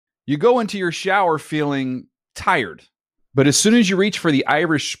You go into your shower feeling tired, but as soon as you reach for the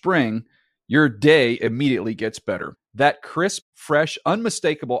Irish Spring, your day immediately gets better. That crisp, fresh,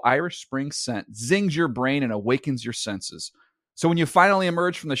 unmistakable Irish Spring scent zings your brain and awakens your senses. So when you finally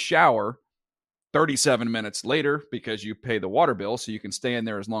emerge from the shower 37 minutes later, because you pay the water bill so you can stay in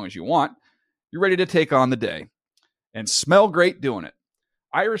there as long as you want, you're ready to take on the day and smell great doing it.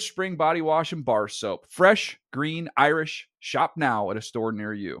 Irish Spring Body Wash and Bar Soap. Fresh, green, Irish. Shop now at a store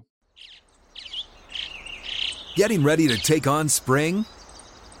near you. Getting ready to take on spring?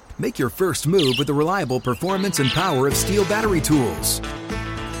 Make your first move with the reliable performance and power of Steel battery tools.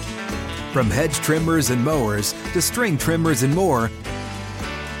 From hedge trimmers and mowers to string trimmers and more,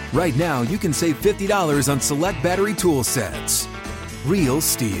 right now you can save $50 on select battery tool sets. Real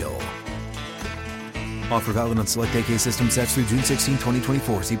Steel. Offer valid on select AK system sets through June 16,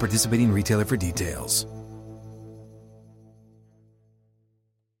 2024. See participating retailer for details.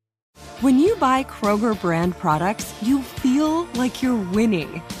 When you buy Kroger brand products, you feel like you're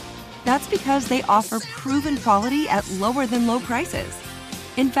winning. That's because they offer proven quality at lower than low prices.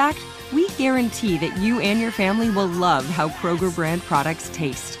 In fact, we guarantee that you and your family will love how Kroger brand products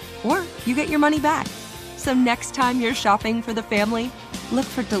taste, or you get your money back. So next time you're shopping for the family, look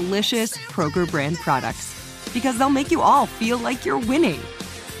for delicious Kroger brand products, because they'll make you all feel like you're winning.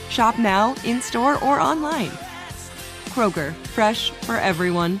 Shop now, in-store, or online. Kroger, fresh for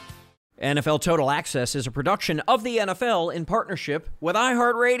everyone. NFL Total Access is a production of the NFL in partnership with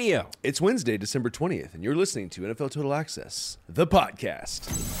iHeartRadio. It's Wednesday, December 20th, and you're listening to NFL Total Access, the podcast.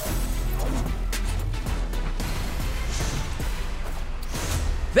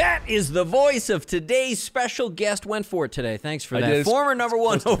 That is the voice of today's special guest. Went for it today. Thanks for that. Former number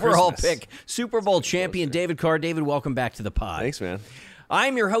one overall pick, Super Bowl champion David Carr. David, welcome back to the pod. Thanks, man.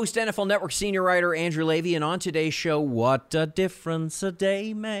 I'm your host, NFL Network senior writer Andrew Levy, and on today's show, what a difference a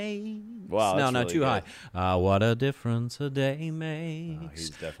day makes. Wow, no, that's not really too good. high. What a difference a day makes. He's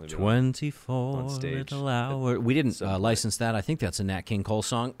definitely 24 on stage. little hours. We didn't license that. I think that's a Nat King Cole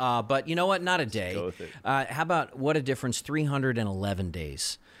song. But you know what? Not a day. Go with it. How about what a difference 311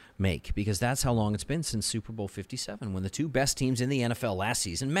 days make, because that's how long it's been since Super Bowl 57, when the two best teams in the NFL last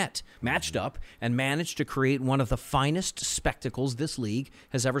season matched up, and managed to create one of the finest spectacles this league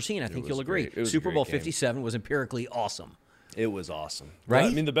has ever seen. I think you'll agree. Super Bowl 57 was empirically awesome. It was awesome. Right? I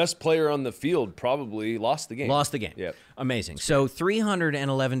mean, the best player on the field probably lost the game. Yep. Amazing. So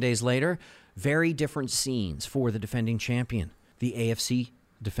 311 days later, very different scenes for the defending champion, the AFC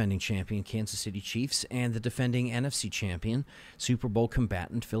defending champion Kansas City Chiefs, and the defending NFC champion Super Bowl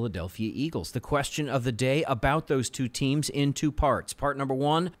combatant Philadelphia Eagles. The question of the day about those two teams in two parts. Part number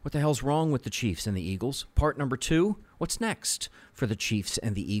one, what the hell's wrong with the Chiefs and the Eagles? Part number two, what's next for the Chiefs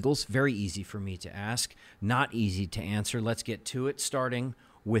and the Eagles? Very easy for me to ask, not easy to answer. Let's get to it, starting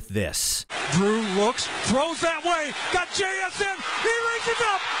with this. Drew looks, throws that way, got JSN, he reaches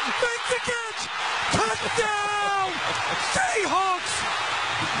up, makes the catch, touchdown, Seahawks!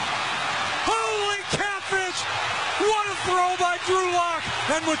 Holy catfish! What a throw by Drew Lock!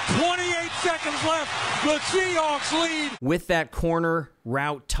 And with 28 seconds left, the Seahawks lead. With that corner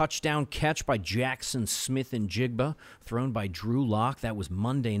route touchdown catch by Jackson Smith and Jigba, thrown by Drew Lock, that was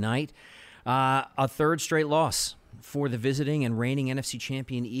Monday night. A third straight loss for the visiting and reigning NFC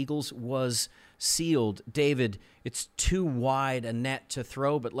champion Eagles was sealed. David, it's too wide a net to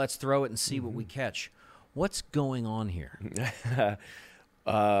throw, but let's throw it and see what we catch. What's going on here?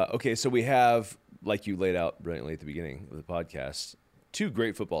 Okay, so we have, like you laid out brilliantly at the beginning of the podcast, two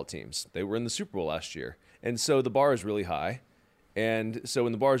great football teams. They were in the Super Bowl last year. And so the bar is really high. And so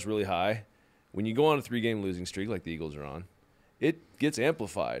when the bar is really high, when you go on a 3-game losing streak like the Eagles are on, it gets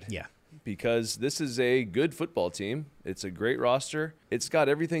amplified. Yeah. Because this is a good football team. It's a great roster. It's got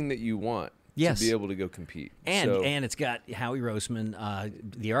everything that you want to be able to go compete. And it's got Howie Roseman,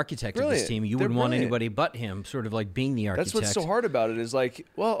 the architect of this team. You They're wouldn't want brilliant. anybody but him, sort of like being the architect. That's what's so hard about it is like,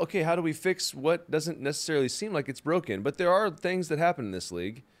 well, okay, how do we fix what doesn't necessarily seem like it's broken? But there are things that happen in this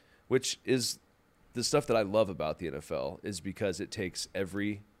league, which is the stuff that I love about the NFL, is because it takes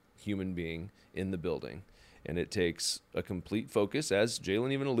every human being in the building. And it takes a complete focus, as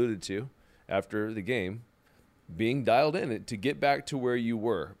Jalen even alluded to after the game, being dialed in to get back to where you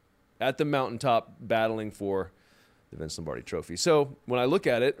were at the mountaintop battling for the Vince Lombardi Trophy. So when I look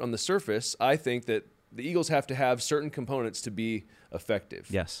at it on the surface, I think that the Eagles have to have certain components to be effective.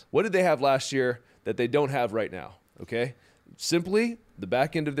 Yes. What did they have last year that they don't have right now? Okay. Simply, the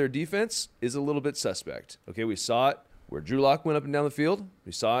back end of their defense is a little bit suspect. Okay. We saw it where Drew Lock went up and down the field.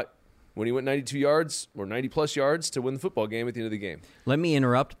 We saw it when he went 92 yards or 90-plus yards to win the football game at the end of the game. Let me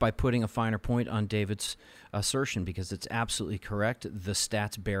interrupt by putting a finer point on David's assertion because it's absolutely correct. The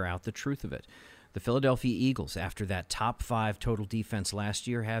stats bear out the truth of it. The Philadelphia Eagles, after that top 5 total defense last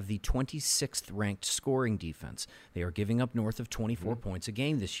year, have the 26th ranked scoring defense. They are giving up north of 24 points a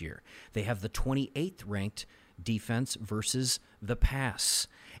game this year. They have the 28th ranked defense versus the pass.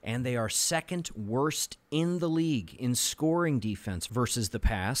 And they are second worst in the league in scoring defense versus the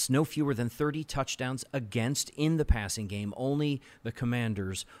pass. No fewer than 30 touchdowns against in the passing game. Only the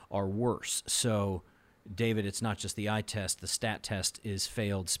Commanders are worse. So, David, it's not just the eye test. The stat test is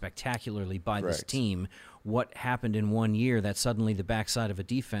failed spectacularly by this team. What happened in 1 year that suddenly the backside of a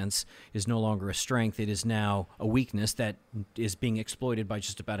defense is no longer a strength. It is now a weakness that is being exploited by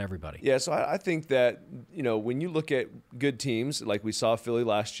just about everybody. Yeah, so I think that, when you look at good teams, like we saw Philly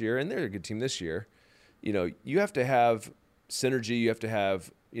last year, and they're a good team this year, you have to have synergy. You have to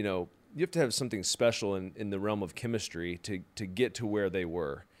have, you have to have something special in the realm of chemistry to get to where they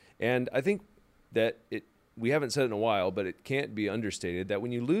were. And I think that we haven't said it in a while, but it can't be understated that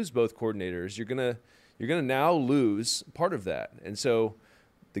when you lose both coordinators, you're gonna now lose part of that. And so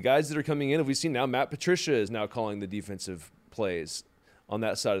the guys that are coming in, we've seen now Matt Patricia is now calling the defensive plays on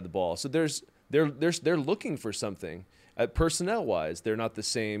that side of the ball. So they're looking for something at personnel wise. They're not the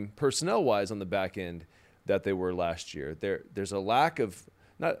same personnel wise on the back end that they were last year. There's a lack of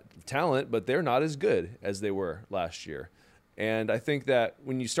not talent, but they're not as good as they were last year. And I think that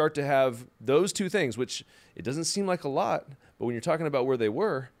when you start to have those two things, which it doesn't seem like a lot, but when you're talking about where they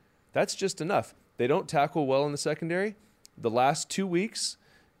were, that's just enough. They don't tackle well in the secondary. The last 2 weeks,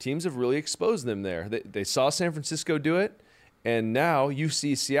 teams have really exposed them there. They saw San Francisco do it, and now you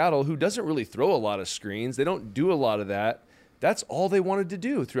see Seattle, who doesn't really throw a lot of screens. They don't do a lot of that. That's all they wanted to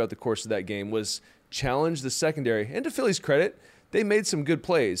do throughout the course of that game was challenge the secondary. And to Philly's credit, they made some good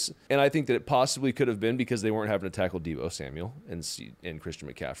plays, and I think that it possibly could have been because they weren't having to tackle Deebo Samuel and Christian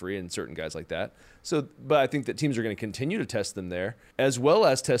McCaffrey and certain guys like that. So, but I think that teams are going to continue to test them there, as well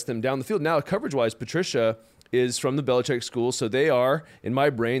as test them down the field. Now, coverage-wise, Patricia is from the Belichick school, so they are, in my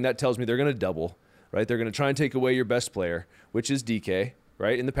brain, that tells me they're going to double, right? They're going to try and take away your best player, which is DK,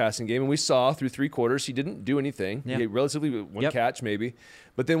 right, in the passing game. And we saw through 3 quarters he didn't do anything. Yeah. He had relatively one catch maybe.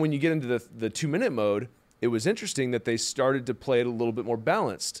 But then when you get into the 2-minute mode, it was interesting that they started to play it a little bit more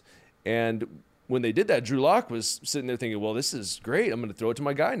balanced. And when they did that, Drew Lock was sitting there thinking, well, this is great. I'm going to throw it to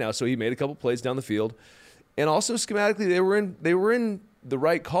my guy now. So he made a couple plays down the field. And also schematically, they were in the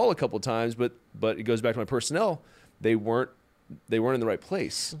right call a couple times, but it goes back to my personnel. They weren't in the right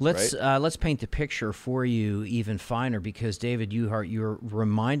place. Let's paint the picture for you even finer because, David, you're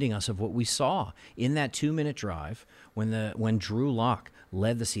reminding us of what we saw in that 2-minute drive when Drew Lock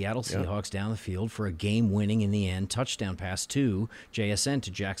led the Seattle Seahawks down the field for a game-winning, in the end, touchdown pass to JSN,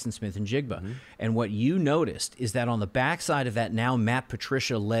 to Jackson Smith and Jigba. Mm-hmm. And what you noticed is that on the backside of that now Matt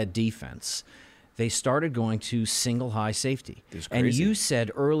Patricia-led defense, they started going to single high safety. And you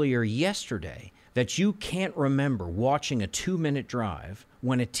said earlier yesterday that you can't remember watching a 2-minute drive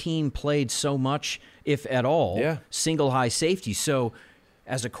when a team played so much, if at all, single high safety. So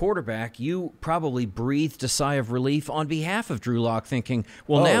as a quarterback, you probably breathed a sigh of relief on behalf of Drew Lock, thinking,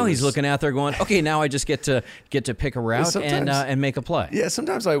 well, now he's looking out there going, okay, now I just get to pick a route and make a play. Yeah,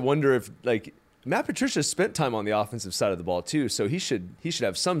 sometimes I wonder if, like, Matt Patricia spent time on the offensive side of the ball too, so he should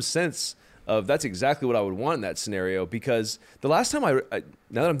have some sense of that's exactly what I would want in that scenario, because the last time now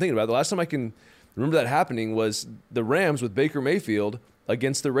that I'm thinking about it, the last time I can remember that happening was the Rams with Baker Mayfield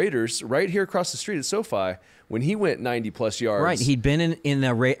against the Raiders right here across the street at SoFi when he went 90-plus yards. Right, he'd been in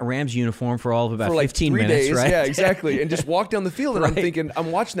the Rams uniform for all of about 15 minutes, days, right? Yeah, exactly, and just walked down the field, and I'm thinking,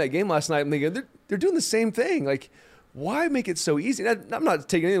 I'm watching that game last night, I'm thinking, they're doing the same thing. Like, why make it so easy? And I'm not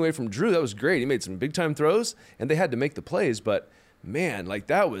taking anything away from Drew. That was great. He made some big-time throws, and they had to make the plays, but, man, like,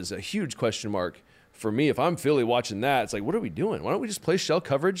 that was a huge question mark for me. If I'm Philly watching that, it's like, what are we doing? Why don't we just play shell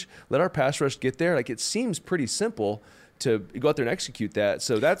coverage, let our pass rush get there? Like, it seems pretty simple to go out there and execute that.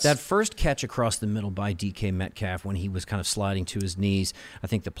 So that's that first catch across the middle by DK Metcalf when he was kind of sliding to his knees. I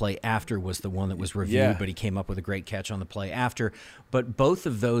think the play after was the one that was reviewed, but he came up with a great catch on the play after. But both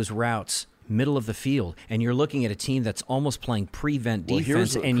of those routes, middle of the field, and you're looking at a team that's almost playing prevent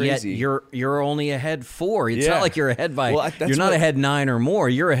defense, and yet you're only ahead 4. It's not like you're ahead by you're not ahead 9 or more.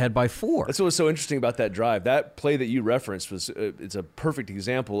 You're ahead by 4. That's what was so interesting about that drive. That play that you referenced was it's a perfect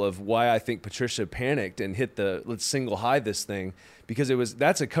example of why I think Patricia panicked and hit the let's single high this thing, because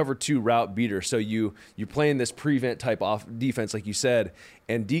that's a cover 2 route beater. So you're playing this prevent type off defense, like you said,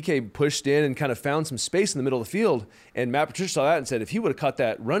 and DK pushed in and kind of found some space in the middle of the field. And Matt Patricia saw that and said, if he would have caught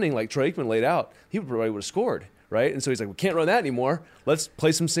that running like Troy Aikman laid out, he probably would have scored, right? And so he's like, we can't run that anymore. Let's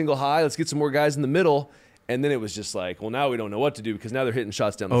play some single high. Let's get some more guys in the middle. And then it was just like, well, now we don't know what to do because now they're hitting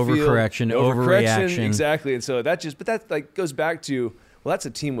shots down the field. Overreaction. Exactly. And so that like goes back to, well, that's a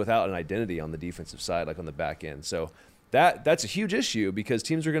team without an identity on the defensive side, like on the back end. So that's a huge issue because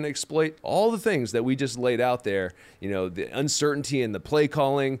teams are going to exploit all the things that we just laid out there. The uncertainty in the play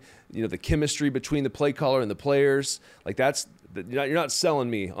calling, the chemistry between the play caller and the players. Like you're not selling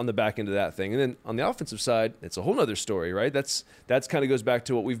me on the back end of that thing. And then on the offensive side, it's a whole nother story, right? That's kind of goes back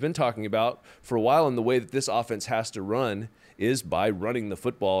to what we've been talking about for a while, and the way that this offense has to run is by running the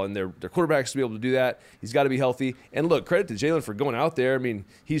football, and their quarterback has to be able to do that. He's got to be healthy. And look, credit to Jalen for going out there. I mean,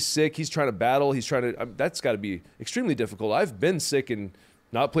 he's sick. He's trying to battle. That's got to be extremely difficult. I've been sick and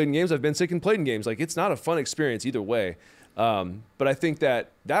not played in games. I've been sick and played in games. Like, it's not a fun experience either way. But I think that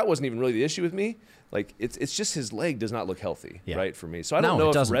wasn't even really the issue with me. Like, it's just his leg does not look healthy, right, for me. So I don't know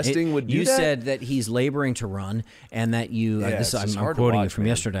if resting would do you that. You said that he's laboring to run and that you I'm quoting you from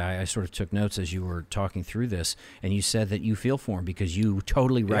yesterday. I sort of took notes as you were talking through this, and you said that you feel for him because you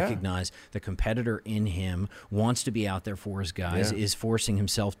totally recognize the competitor in him wants to be out there for his guys, is forcing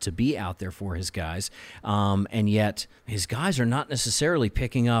himself to be out there for his guys, and yet his guys are not necessarily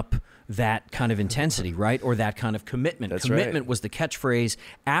picking up that kind of intensity, right? Or that kind of commitment. Commitment was the catchphrase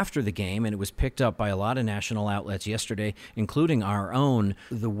after the game, and it was picked up by a lot of national outlets yesterday, including our own.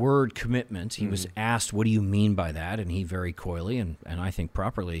 The word commitment, he was asked, what do you mean by that? And he very coyly, and I think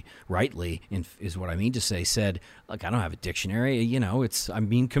properly, rightly, is what I mean to say, said, look, I don't have a dictionary, I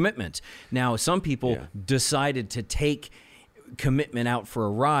mean commitment. Now, some people decided to take commitment out for a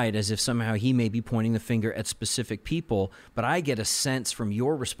ride as if somehow he may be pointing the finger at specific people. But I get a sense from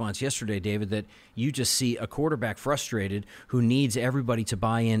your response yesterday, David, that you just see a quarterback frustrated who needs everybody to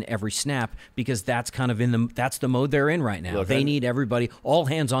buy in every snap because that's kind of that's the mode they're in right now. Look, they need everybody, all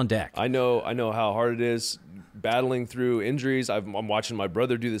hands on deck. I know how hard it is battling through injuries. I'm watching my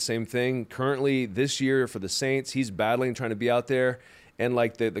brother do the same thing. Currently this year for the Saints, he's battling, trying to be out there. And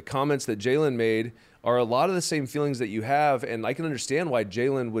like the comments that Jalen made are a lot of the same feelings that you have, and I can understand why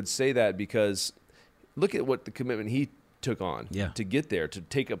Jalen would say that because look at what the commitment he took on to get there, to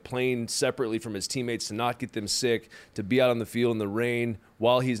take a plane separately from his teammates, to not get them sick, to be out on the field in the rain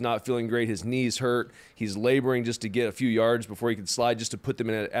while he's not feeling great. His knees hurt. He's laboring just to get a few yards before he can slide, just to put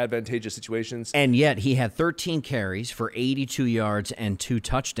them in advantageous situations. And yet he had 13 carries for 82 yards and 2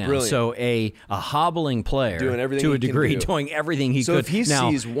 touchdowns. Brilliant. So a hobbling player doing everything to a degree, doing everything he could. So if he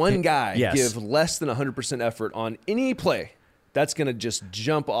sees one guy give less than 100% effort on any play, that's going to just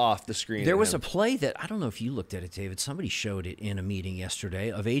jump off the screen. There was a play that, I don't know if you looked at it, David. Somebody showed it in a meeting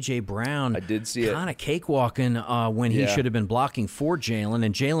yesterday of A.J. Brown. I did see it. Kind of cakewalking when he should have been blocking for Jalen,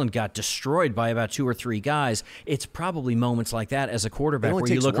 and Jalen got destroyed by about 2 or 3 guys. It's probably moments like that as a quarterback where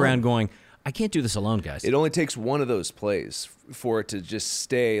you look around going, I can't do this alone, guys. It only takes one of those plays for it to just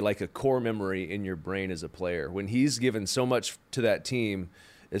stay like a core memory in your brain as a player. When he's given so much to that team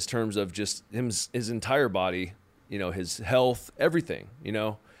in terms of just his entire body, his health, everything,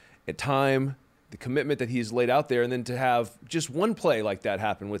 at time, the commitment that he's laid out there, and then to have just one play like that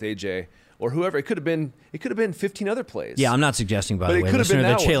happen with AJ or whoever, it could have been 15 other plays. Yeah, I'm not suggesting, by the way, listener,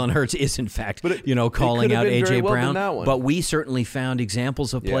 that Jalen Hurts is in fact, calling out A.J. Brown. But we certainly found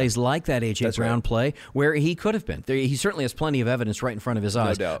examples of plays like that A.J. Brown play where he could have been. He certainly has plenty of evidence right in front of his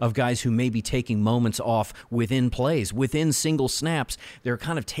eyes of guys who may be taking moments off within plays, within single snaps. They're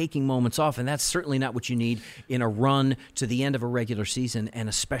kind of taking moments off, and that's certainly not what you need in a run to the end of a regular season, and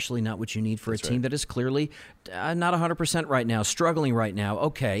especially not what you need for a team that is clearly not 100% right now, struggling right now.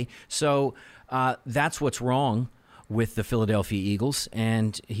 Okay, so that's what's wrong with the Philadelphia Eagles,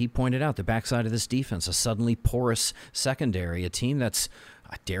 and he pointed out the backside of this defense, a suddenly porous secondary, a team that's,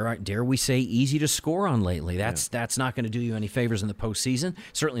 dare we say, easy to score on lately. That's not going to do you any favors in the postseason.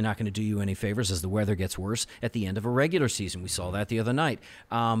 Certainly not going to do you any favors as the weather gets worse at the end of a regular season. We saw that the other night.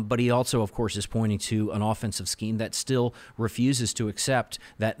 But he also, of course, is pointing to an offensive scheme that still refuses to accept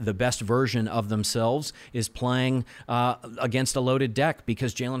that the best version of themselves is playing against a loaded deck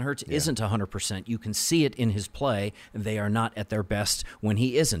because Jalen Hurts isn't 100%. You can see it in his play. They are not at their best when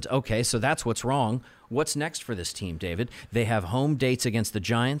he isn't. Okay, so that's what's wrong. What's next for this team, David? They have home dates against the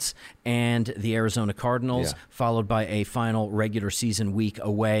Giants and the Arizona Cardinals, followed by a final regular season week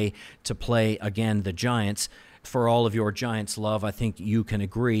away to play, again, the Giants. For all of your Giants love, I think you can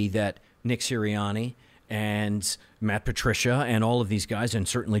agree that Nick Sirianni and Matt Patricia and all of these guys, and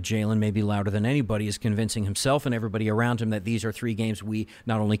certainly Jalen, maybe louder than anybody, is convincing himself and everybody around him that these are 3 games we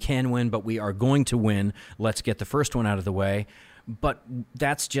not only can win, but we are going to win. Let's get the first one out of the way. But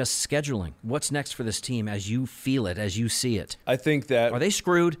that's just scheduling. What's next for this team as you feel it, as you see it? I think that... Are they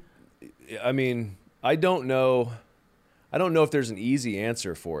screwed? I mean, I don't know if there's an easy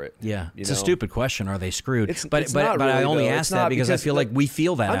answer for it. Yeah, it's a stupid question. Are they screwed? But not really, I only though. ask that because I feel like we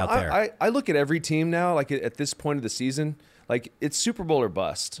feel that out there. I look at every team now, like at this point of the season, like it's Super Bowl or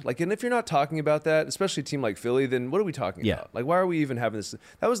bust. Like, and if you're not talking about that, especially a team like Philly, then what are we talking about? Like, why are we even having this?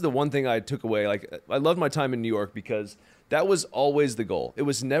 That was the one thing I took away. Like, I loved my time in New York because that was always the goal. It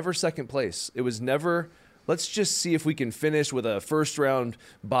was never second place. It was never, let's just see if we can finish with a first round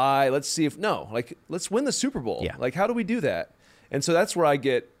bye. Let's win the Super Bowl. Yeah. Like, how do we do that? And so that's where I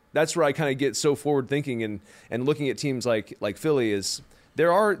kind of get so forward thinking and looking at teams like Philly is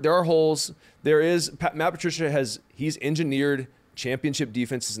there are holes. Matt Patricia he's engineered championship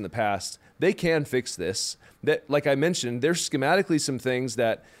defenses in the past. They can fix this. That, like I mentioned, there's schematically some things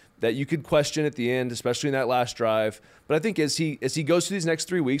that you could question at the end, especially in that last drive. But I think as he goes through these next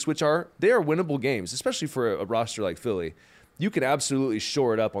 3 weeks, they are winnable games, especially for a roster like Philly, you can absolutely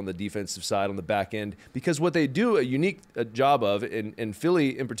shore it up on the defensive side, on the back end, because what they do a unique job of, in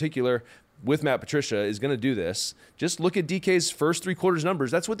Philly in particular, with Matt Patricia, is going to do this. Just look at DK's first 3 quarters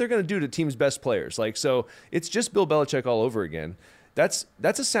numbers. That's what they're going to do to teams' best players. So it's just Bill Belichick all over again. That's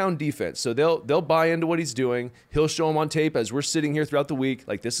a sound defense. So they'll buy into what he's doing. He'll show them on tape as we're sitting here throughout the week.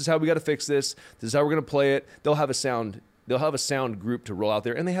 Like, this is how we got to fix this. This is how we're going to play it. They'll have a sound group to roll out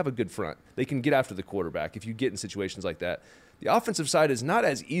there, and they have a good front. They can get after the quarterback if you get in situations like that. The offensive side is not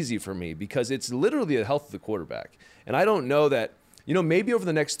as easy for me because it's literally the health of the quarterback. And I don't know that, maybe over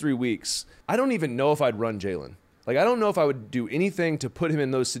the next 3 weeks, I don't even know if I'd run Jalen. Like, I don't know if I would do anything to put him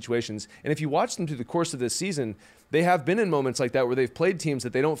in those situations. And if you watch them through the course of this season, they have been in moments like that where they've played teams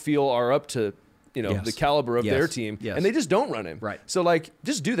that they don't feel are up to, the caliber of their team. Yes. And they just don't run him. Right. So,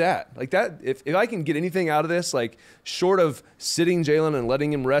 just do that. Like that, if I can get anything out of this, short of sitting Jalen and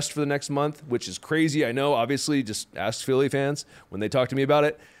letting him rest for the next month, which is crazy, I know, obviously, just ask Philly fans when they talk to me about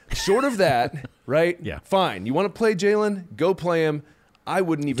it. Short of that, right? Yeah. Fine. You want to play Jalen? Go play him. I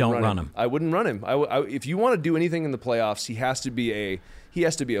wouldn't even run him. I wouldn't run him. If you want to do anything in the playoffs, he has to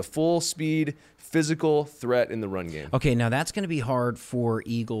be a full speed, physical threat in the run game. Okay, now that's going to be hard for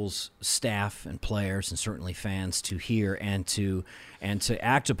Eagles staff and players and certainly fans to hear and to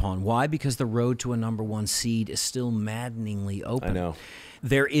act upon. Why? Because the road to a number 1 seed is still maddeningly open. I know.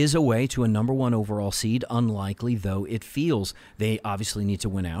 There is a way to a number 1 overall seed, unlikely though it feels. They obviously need to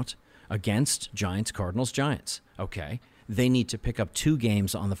win out against Giants, Cardinals, Giants. Okay. They need to pick up 2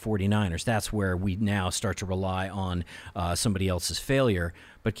 games on the 49ers. That's where we now start to rely on somebody else's failure.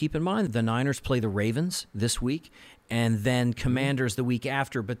 But keep in mind, the Niners play the Ravens this week and then Commanders the week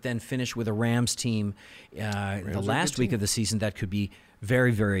after, but then finish with a Rams team the last week of the season that could be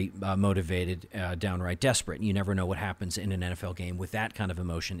very, very motivated, downright desperate. You never know what happens in an NFL game with that kind of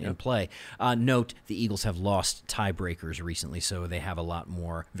emotion in play. Note, the Eagles have lost tiebreakers recently, so they have a lot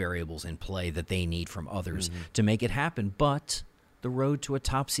more variables in play that they need from others to make it happen. But the road to a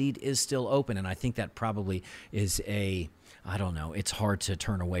top seed is still open, and I think that probably is I don't know. It's hard to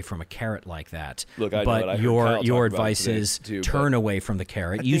turn away from a carrot like that. Look, I but know your advice is too, turn away from the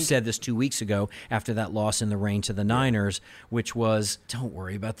carrot. You said this 2 weeks ago after that loss in the rain to the Niners, which was, don't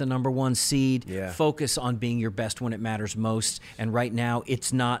worry about the number 1 seed. Yeah. Focus on being your best when it matters most. And right now,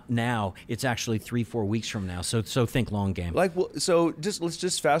 it's not now. It's actually 3-4 weeks from now. So think long game. Let's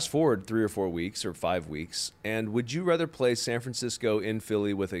just fast forward 3 or 4 weeks or 5 weeks. And would you rather play San Francisco in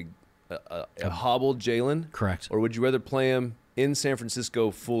Philly with a hobbled Jalen? Correct. Or would you rather play him in San Francisco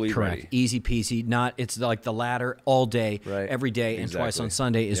fully Correct. ready? Easy peasy. It's like the latter all day, right. Every day, and twice on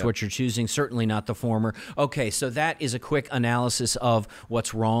Sunday is what you're choosing. Certainly not the former. Okay, so that is a quick analysis of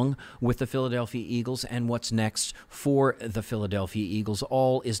what's wrong with the Philadelphia Eagles and what's next for the Philadelphia Eagles.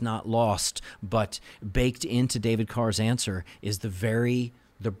 All is not lost, but baked into David Carr's answer is the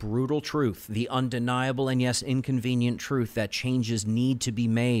brutal truth, the undeniable and, yes, inconvenient truth that changes need to be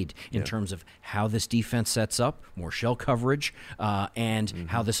made in terms of how this defense sets up, more shell coverage, and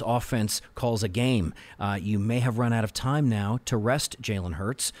how this offense calls a game. You may have run out of time now to rest Jalen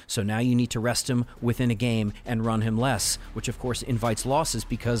Hurts, so now you need to rest him within a game and run him less, which, of course, invites losses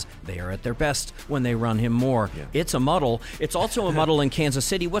because they are at their best when they run him more. Yeah. It's a muddle. It's also a muddle in Kansas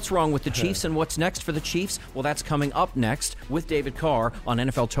City. What's wrong with the Chiefs and what's next for the Chiefs? Well, that's coming up next with David Carr on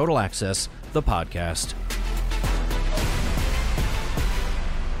NFL Total Access, the podcast.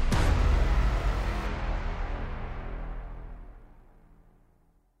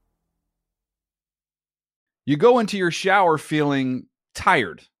 You go into your shower feeling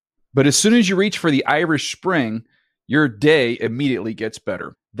tired, but as soon as you reach for the Irish Spring, your day immediately gets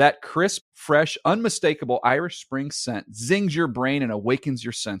better. That crisp, fresh, unmistakable Irish Spring scent zings your brain and awakens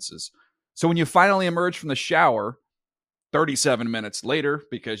your senses. So when you finally emerge from the shower, 37 minutes later,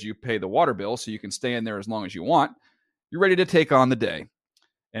 because you pay the water bill so you can stay in there as long as you want, you're ready to take on the day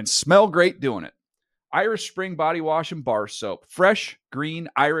and smell great doing it. Irish Spring Body Wash and Bar Soap. Fresh, green,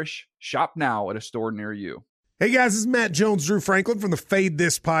 Irish. Shop now at a store near you. Hey guys, this is Matt Jones, Drew Franklin from the Fade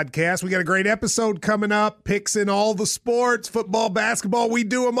This podcast. We got a great episode coming up. Picks in all the sports, football, basketball, we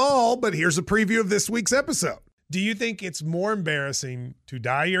do them all. But here's a preview of this week's episode. Do you think it's more embarrassing to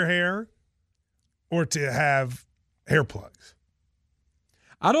dye your hair or to have hair plugs?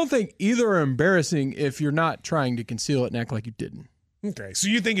 I don't think either are embarrassing if you're not trying to conceal it and act like you didn't. Okay, so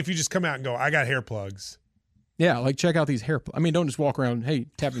you think if you just come out and go, I got hair plugs. Yeah, like check out these hair plugs. I mean, don't just walk around, hey,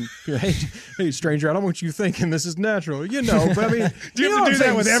 tapping, hey, stranger, I don't want you thinking this is natural, but I mean. Do you have to do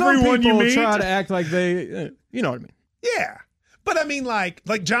that with everyone you meet? Try to act like they, you know what I mean? Yeah. But I mean, like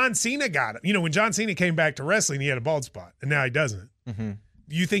John Cena got it. You know, when John Cena came back to wrestling, he had a bald spot, and now he doesn't. Mm-hmm.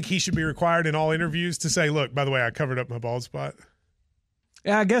 You think he should be required in all interviews to say, look, by the way, I covered up my bald spot?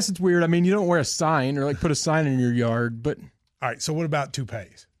 Yeah, I guess it's weird. I mean, you don't wear a sign or like put a sign in your yard, but. All right, so what about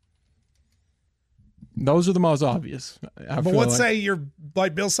toupees? Those are the most obvious. But let's say you're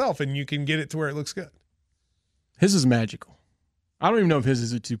like Bill Self and you can get it to where it looks good. His is magical. I don't even know if his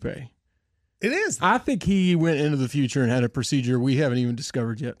is a toupee. It is. I think he went into the future and had a procedure we haven't even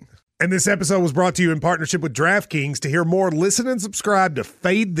discovered yet. And this episode was brought to you in partnership with DraftKings. To hear more, listen and subscribe to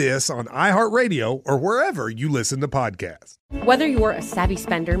Fade This on iHeartRadio or wherever you listen to podcasts. Whether you're a savvy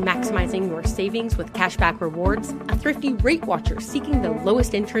spender maximizing your savings with cashback rewards, a thrifty rate watcher seeking the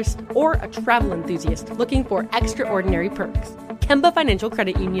lowest interest, or a travel enthusiast looking for extraordinary perks, Kemba Financial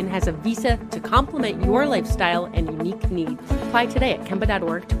Credit Union has a visa to complement your lifestyle and unique needs. Apply today at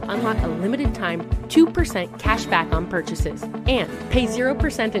Kemba.org to unlock a limited time 2% cash back on purchases and pay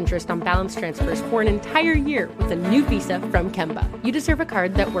 0% interest on balance transfers for an entire year with a new visa from Kemba. You deserve a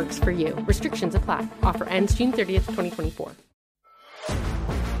card that works for you. Restrictions apply. Offer ends June 30th, 2024.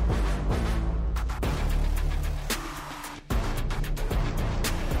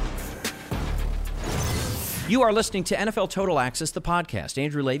 You are listening to NFL Total Access, the podcast.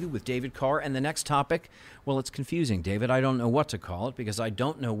 Andrew Levy with David Carr. And the next topic, well, it's confusing, David. I don't know what to call it because I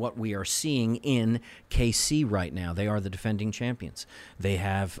don't know what we are seeing in KC right now. They are the defending champions. They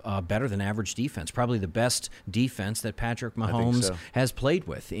have better than average defense, probably the best defense that Patrick Mahomes has played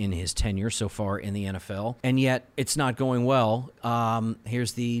with in his tenure so far in the NFL. And yet it's not going well.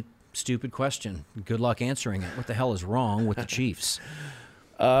 Here's the stupid question. Good luck answering it. What the hell is wrong with the Chiefs?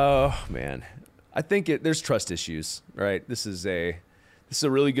 Oh, man. I think there's trust issues, right? This is a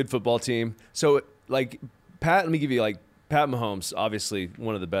really good football team. So, like, let me give you, like, Pat Mahomes, obviously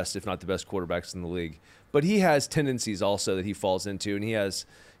one of the best, if not the best quarterbacks in the league. But he has tendencies also that he falls into, and he has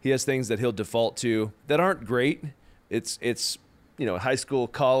things that he'll default to that aren't great. It's high school,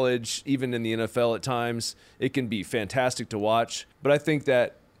 college, even in the NFL at times, it can be fantastic to watch. But I think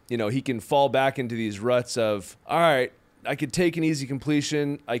that, he can fall back into these ruts of, all right, I could take an easy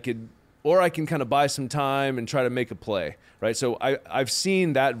completion, or I can kind of buy some time and try to make a play, right? So I've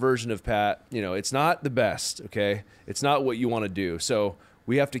seen that version of Pat. It's not the best, okay? It's not what you want to do. So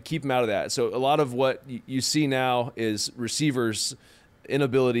we have to keep him out of that. So a lot of what you see now is receivers'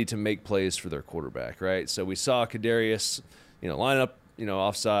 inability to make plays for their quarterback, right? So we saw Kadarius, line up,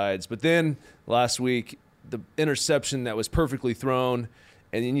 offsides. But then last week, the interception that was perfectly thrown,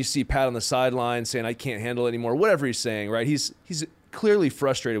 and then you see Pat on the sideline saying, I can't handle it anymore, whatever he's saying, right? He's clearly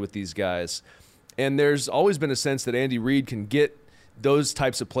frustrated with these guys. And there's always been a sense that Andy Reid can get those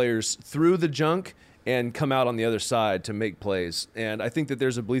types of players through the junk and come out on the other side to make plays. And I think that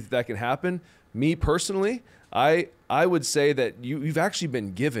there's a belief that can happen. Me personally, I would say that you've actually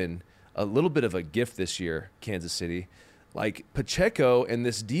been given a little bit of a gift this year, Kansas City. Like Pacheco and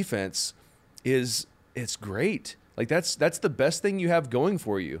this defense it's great. Like that's the best thing you have going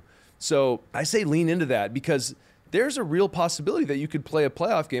for you. So I say lean into that because there's a real possibility that you could play a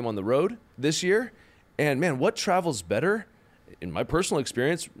playoff game on the road this year. And, man, what travels better, in my personal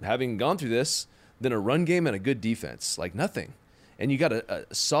experience, having gone through this, than a run game and a good defense? Like nothing. And you got a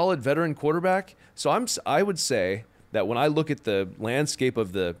solid veteran quarterback. So I would say that when I look at the landscape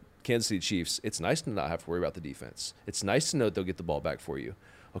of the Kansas City Chiefs, it's nice to not have to worry about the defense. It's nice to know that they'll get the ball back for you.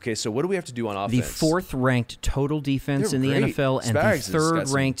 Okay, so what do we have to do on offense? The fourth-ranked total defense in the NFL and the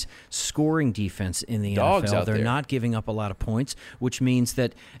third-ranked scoring defense in the NFL. They're not giving up a lot of points, which means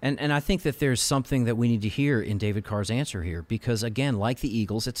that – and I think that there's something that we need to hear in David Carr's answer here because, again, like the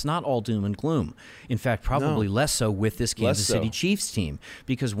Eagles, it's not all doom and gloom. In fact, probably less so with this Kansas City Chiefs team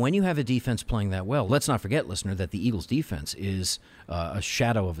because when you have a defense playing that well, let's not forget, listener, that the Eagles' defense is a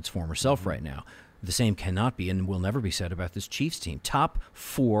shadow of its former self right now. The same cannot be and will never be said about this Chiefs team. Top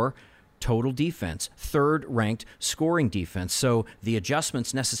 4 total defense, third-ranked scoring defense. So the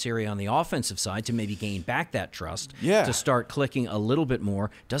adjustments necessary on the offensive side to maybe gain back that trust, to start clicking a little bit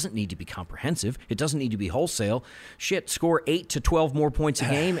more, doesn't need to be comprehensive. It doesn't need to be wholesale. Score 8 to 12 more points a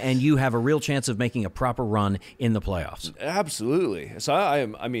game, and you have a real chance of making a proper run in the playoffs. Absolutely. So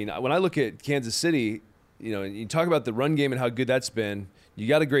I mean, when I look at Kansas City, and you talk about the run game and how good that's been, you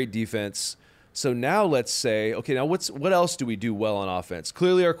got a great defense. So now let's say, okay, now what else do we do well on offense?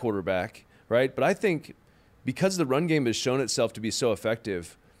 Clearly our quarterback, right? But I think because the run game has shown itself to be so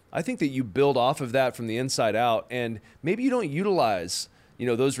effective, I think that you build off of that from the inside out, and maybe you don't utilize,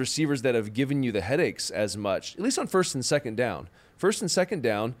 those receivers that have given you the headaches as much, at least on first and second down. First and second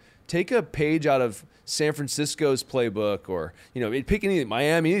down, take a page out of San Francisco's playbook, or, pick any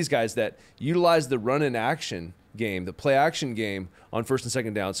Miami, these guys that utilize the run and action game, the play action game on first and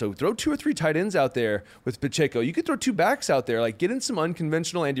second down. So throw 2 or 3 tight ends out there with Pacheco. You could throw 2 backs out there, like get in some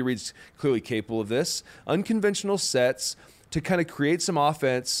unconventional, Andy Reid's clearly capable of this, unconventional sets to kind of create some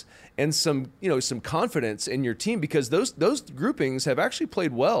offense and some confidence in your team, because those groupings have actually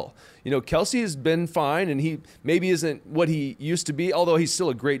played well. Kelsey has been fine, and he maybe isn't what he used to be, although he's still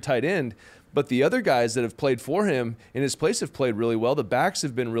a great tight end. But the other guys that have played for him in his place have played really well. The backs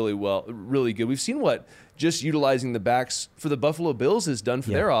have been really good. We've seen what just utilizing the backs for the Buffalo Bills has done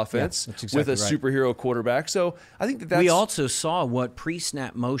for their offense with a superhero quarterback. So I think that's... We also saw what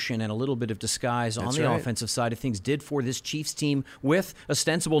pre-snap motion and a little bit of disguise on the offensive side of things did for this Chiefs team with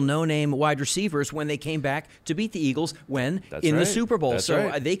ostensible no-name wide receivers when they came back to beat the Eagles the Super Bowl.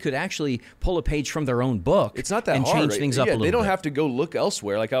 They could actually pull a page from their own book. It's not that and hard, change things up a little bit. They don't have to go look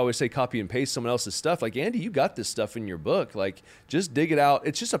elsewhere. Like I always say, copy and paste someone else's stuff. Like, Andy, you got this stuff in your book. Like, just dig it out.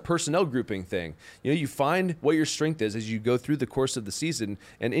 It's just a personnel grouping thing. You find what your strength is as you go through the course of the season,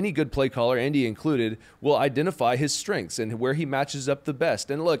 and any good play caller, Andy included, will identify his strengths and where he matches up the best.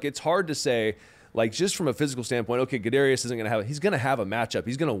 And look, it's hard to say, like, just from a physical standpoint, okay, Kadarius isn't going to have, he's going to have a matchup.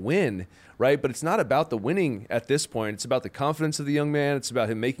 He's going to win, right? But it's not about the winning at this point. It's about the confidence of the young man. It's about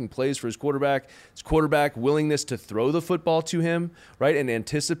him making plays for his quarterback willingness to throw the football to him, right? And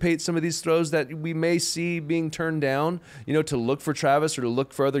anticipate some of these throws that we may see being turned down, to look for Travis or to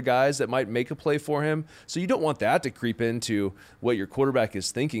look for other guys that might make a play for him. So you don't want that to creep into what your quarterback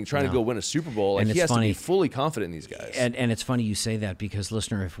is thinking, trying to go win a Super Bowl. Like, he has to be fully confident in these guys. And it's funny you say that, because,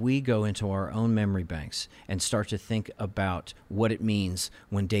 listener, if we go into our own memory banks and start to think about what it means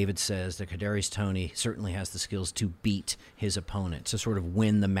when David says that Kadarius Toney certainly has the skills to beat his opponent, to sort of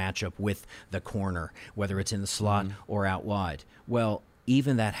win the matchup with the corner, whether it's in the slot or out wide. Well,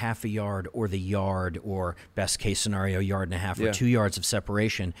 even that half a yard or the yard, or best case scenario, yard and a half or 2 yards of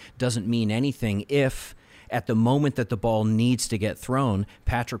separation doesn't mean anything if at the moment that the ball needs to get thrown,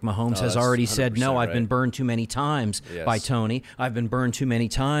 Patrick Mahomes has already said, no, I've been burned too many times by Toney. I've been burned too many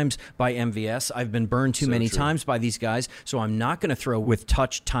times by MVS. I've been burned too many times by these guys. So I'm not going to throw with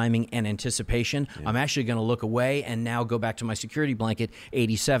touch, timing, and anticipation. I'm actually going to look away and now go back to my security blanket,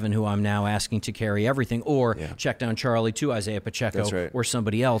 87, who I'm now asking to carry everything, or check down Charlie to Isaiah Pacheco or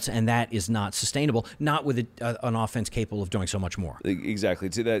somebody else. And that is not sustainable, not with an offense capable of doing so much more. Exactly.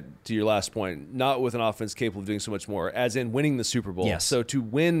 To your last point, not with an offense capable of doing so much more, as in winning the Super Bowl. Yes. So to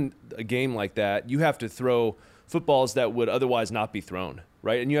win a game like that, you have to throw footballs that would otherwise not be thrown,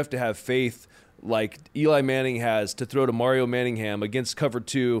 right? And you have to have faith, like Eli Manning has, to throw to Mario Manningham against cover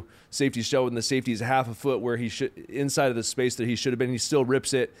 2 safety show, and the safety is half a foot where he should, inside of the space that he should have been. He still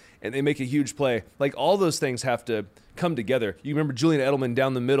rips it, and they make a huge play. Like, all those things have to come together. You remember Julian Edelman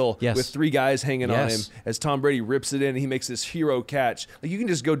down the middle with 3 guys hanging on him as Tom Brady rips it in and he makes this hero catch. Like, you can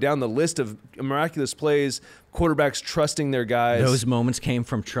just go down the list of miraculous plays, quarterbacks trusting their guys. Those moments came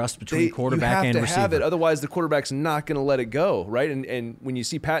from trust between quarterback and receiver. You have to have it, otherwise the quarterback's not going to let it go, right? And when you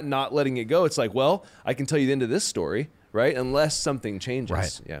see Pat not letting it go, it's like, well, I can tell you the end of this story, right? Unless something changes.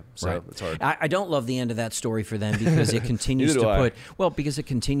 Right. Yeah. So it's hard. I don't love the end of that story for them, because it continues it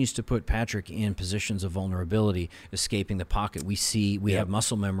continues to put Patrick in positions of vulnerability, escaping the pocket. We have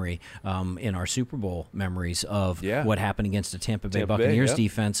muscle memory in our Super Bowl memories of what happened against the Tampa Bay Buccaneers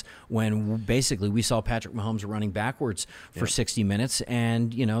defense, when basically we saw Patrick Mahomes running backwards for 60 minutes,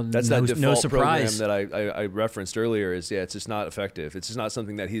 and that's no, that default no surprise program that I referenced earlier. Is it's just not effective. It's just not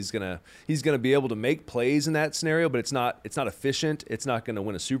something that he's gonna be able to make plays in that scenario, but it's not efficient. It's not going to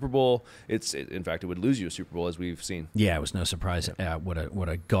win a Super Bowl. In fact, it would lose you a Super Bowl, as we've seen. Yeah, it was no surprise what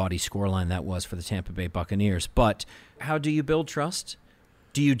a gaudy scoreline that was for the Tampa Bay Buccaneers. But how do you build trust?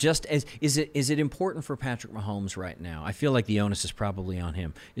 Do you just is it important for Patrick Mahomes right now? I feel like the onus is probably on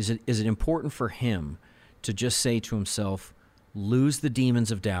him. Is it important for him to just say to himself, lose the demons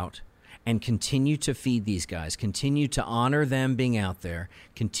of doubt, and continue to feed these guys, continue to honor them being out there,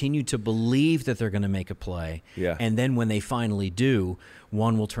 continue to believe that they're going to make a play. Yeah. And then when they finally do,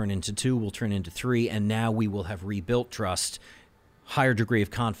 1 will turn into 2, will turn into 3, and now we will have rebuilt trust, higher degree of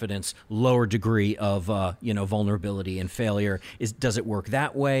confidence, lower degree of vulnerability and failure. Does it work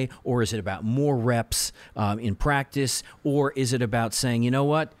that way, or is it about more reps in practice, or is it about saying, you know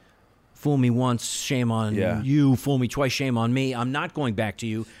what? Fool me once, shame on you. Fool me twice, shame on me. I'm not going back to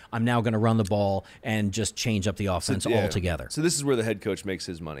you. I'm now going to run the ball and just change up the offense altogether. So this is where the head coach makes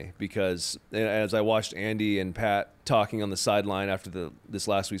his money, because as I watched Andy and Pat talking on the sideline after this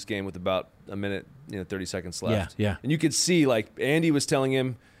last week's game with about a minute, 30 seconds left. Yeah. And you could see, like, Andy was telling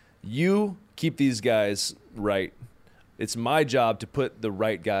him, you keep these guys right. It's my job to put the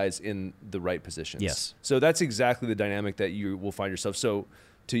right guys in the right positions. Yes. So that's exactly the dynamic that you will find yourself. So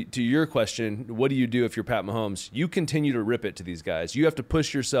to your question, what do you do if you're Pat Mahomes? You continue to rip it to these guys. You have to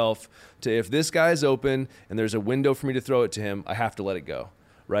push yourself to, if this guy's open and there's a window for me to throw it to him, I have to let it go,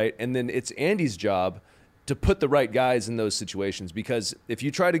 right? And then it's Andy's job to put the right guys in those situations, because if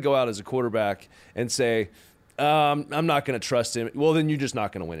you try to go out as a quarterback and say, I'm not going to trust him, well, then you're just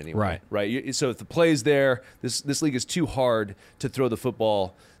not going to win anyway. Right? So if the play's there, this league is too hard to throw the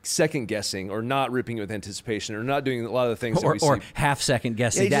football second guessing or not ripping it with anticipation or not doing a lot of the things that we see. Or half second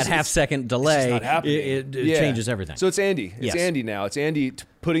guessing. That half second delay, it changes everything. So it's Andy. It's Andy now. It's Andy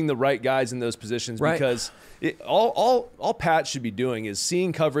putting the right guys in those positions, because all Pat should be doing is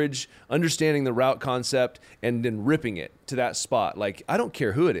seeing coverage, understanding the route concept, and then ripping it to that spot. Like, I don't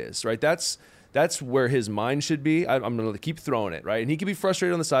care who it is, right? That's where his mind should be. I'm going to keep throwing it, right? And he can be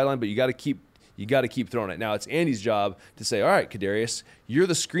frustrated on the sideline, but you got to keep throwing it. Now it's Andy's job to say, all right, Kadarius, you're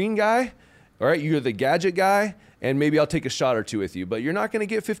the screen guy, all right, you're the gadget guy, and maybe I'll take a shot or two with you, but you're not going to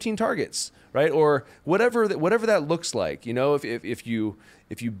get 15 targets, right? Or whatever that looks like. If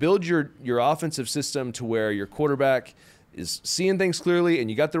you build your offensive system to where your quarterback is seeing things clearly and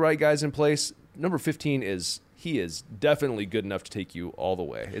you got the right guys in place, number 15 is definitely good enough to take you all the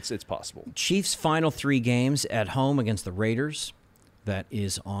way. It's possible. Chiefs' final 3 games at home against the Raiders. That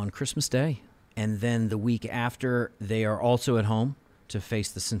is on Christmas Day. And then the week after, they are also at home to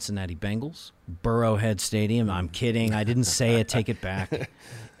face the Cincinnati Bengals. Burrowhead Stadium. I'm kidding. I didn't say it. Take it back.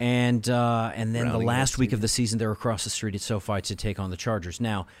 And then the last week of the season, they're across the street at SoFi to take on the Chargers.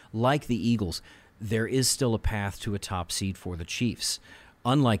 Now, like the Eagles, there is still a path to a top seed for the Chiefs.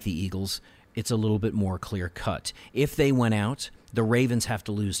 Unlike the Eagles, it's a little bit more clear-cut. If they went out, the Ravens have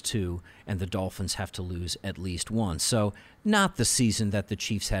to lose 2, and the Dolphins have to lose at least 1. So not the season that the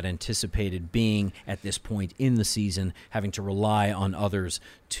Chiefs had anticipated being at this point in the season, having to rely on others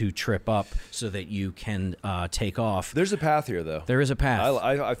to trip up so that you can take off. There's a path here, though. There is a path.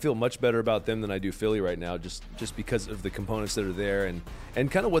 I feel much better about them than I do Philly right now, just because of the components that are there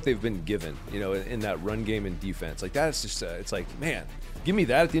and kind of what they've been given, in that run game and defense. Like, that's just it's like, man, give me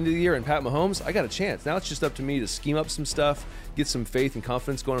that at the end of the year, and Pat Mahomes, I got a chance. Now it's just up to me to scheme up some stuff, get some faith and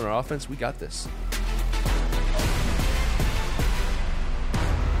confidence going in our offense. We got this.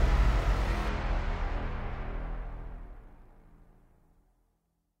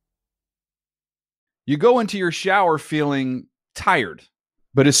 You go into your shower feeling tired,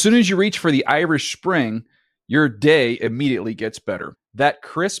 but as soon as you reach for the Irish Spring, your day immediately gets better. That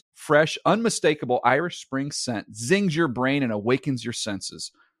crisp, fresh, unmistakable Irish Spring scent zings your brain and awakens your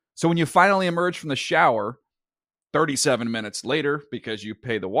senses. So when you finally emerge from the shower 37 minutes later, because you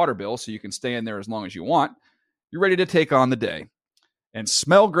pay the water bill so you can stay in there as long as you want, you're ready to take on the day and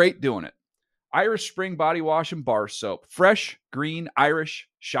smell great doing it. Irish Spring Body Wash and Bar Soap. Fresh, green, Irish.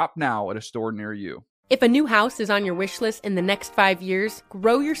 Shop now at a store near you. If a new house is on your wish list in the next 5 years,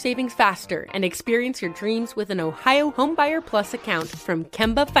 grow your savings faster and experience your dreams with an Ohio Homebuyer Plus account from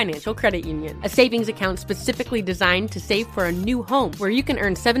Kemba Financial Credit Union. A savings account specifically designed to save for a new home, where you can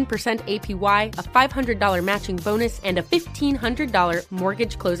earn 7% APY, a $500 matching bonus, and a $1,500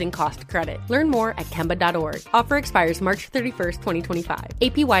 mortgage closing cost credit. Learn more at Kemba.org. Offer expires March 31st, 2025.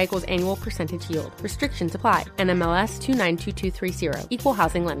 APY equals annual percentage yield. Restrictions apply. NMLS 292230. Equal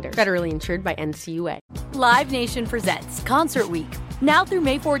housing lender. Federally insured by NCUA. Live Nation presents Concert Week. Now through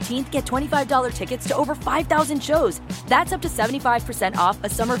May 14th, get $25 tickets to over 5,000 shows. That's up to 75% off a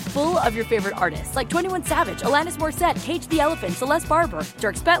summer full of your favorite artists like 21 Savage, Alanis Morissette, Cage the Elephant, Celeste Barber,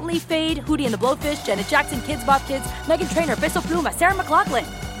 Dierks Bentley, Fade, Hootie and the Blowfish, Janet Jackson, Kids Bop Kids, Meghan Trainor, Peso Pluma, Sarah McLachlan.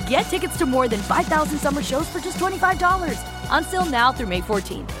 Get tickets to more than 5,000 summer shows for just $25. On sale now through May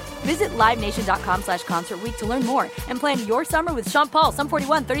 14th. Visit livenation.com/Concert Week to learn more and plan your summer with Sean Paul, Sum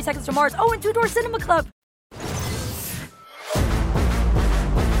 41, 30 Seconds to Mars, and Two Door Cinema Club.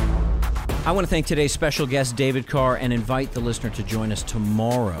 I want to thank today's special guest, David Carr, and invite the listener to join us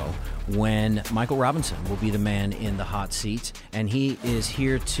tomorrow when Michael Robinson will be the man in the hot seat, and he is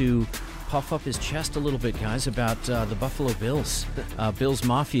here to puff up his chest a little bit, guys, about the Buffalo Bills. Bills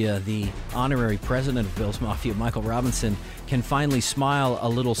Mafia, the honorary president of Bills Mafia, Michael Robinson, can finally smile a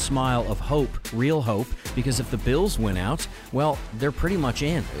little smile of hope, real hope, because if the Bills win out, well, they're pretty much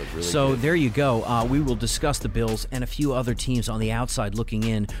in. Really so good. There you go. We will discuss the Bills and a few other teams on the outside looking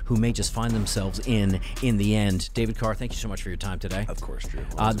in who may just find themselves in the end. David Carr, thank you so much for your time today. Of course, Drew.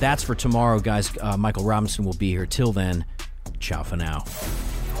 That's for tomorrow, guys. Michael Robinson will be here. Till then, ciao for now.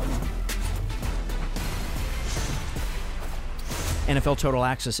 NFL Total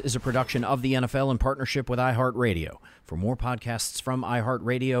Access is a production of the NFL in partnership with iHeartRadio. For more podcasts from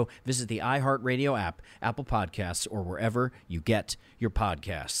iHeartRadio, visit the iHeartRadio app, Apple Podcasts, or wherever you get your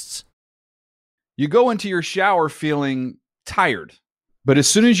podcasts. You go into your shower feeling tired, but as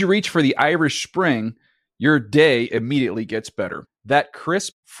soon as you reach for the Irish Spring, your day immediately gets better. That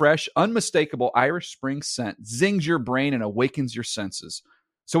crisp, fresh, unmistakable Irish Spring scent zings your brain and awakens your senses.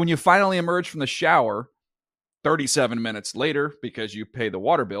 So when you finally emerge from the shower 37 minutes later, because you pay the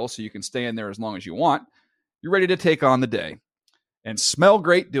water bill so you can stay in there as long as you want, you're ready to take on the day and smell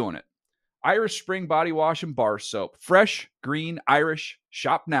great doing it. Irish Spring Body Wash and Bar Soap. Fresh, green, Irish.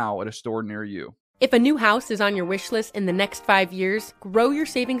 Shop now at a store near you. If a new house is on your wish list in the next 5 years, grow your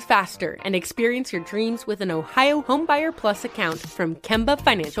savings faster and experience your dreams with an Ohio Homebuyer Plus account from Kemba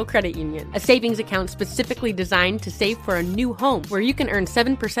Financial Credit Union. A savings account specifically designed to save for a new home, where you can earn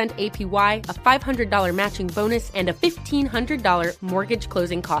 7% APY, a $500 matching bonus, and a $1,500 mortgage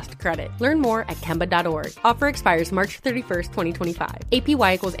closing cost credit. Learn more at Kemba.org. Offer expires March 31st, 2025.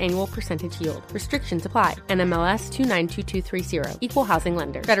 APY equals annual percentage yield. Restrictions apply. NMLS 292230. Equal housing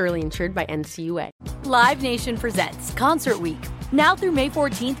lender. Federally insured by NCUA. Live Nation presents Concert Week. Now through May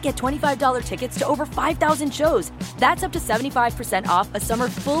 14th, get $25 tickets to over 5,000 shows. That's up to 75% off a summer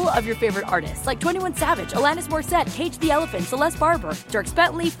full of your favorite artists like 21 Savage, Alanis Morissette, Cage the Elephant, Celeste Barber, Dierks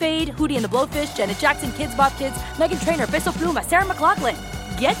Bentley, Fade, Hootie and the Blowfish, Janet Jackson, Kids Bop Kids, Meghan Trainor, Bissell Pluma, Sarah McLachlan.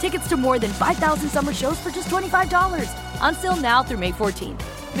 Get tickets to more than 5,000 summer shows for just $25. Until now through May 14th.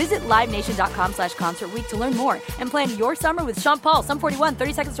 Visit LiveNation.com/Concert Week to learn more and plan your summer with Sean Paul, Sum 41,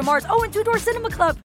 30 Seconds to Mars, and Two Door Cinema Club.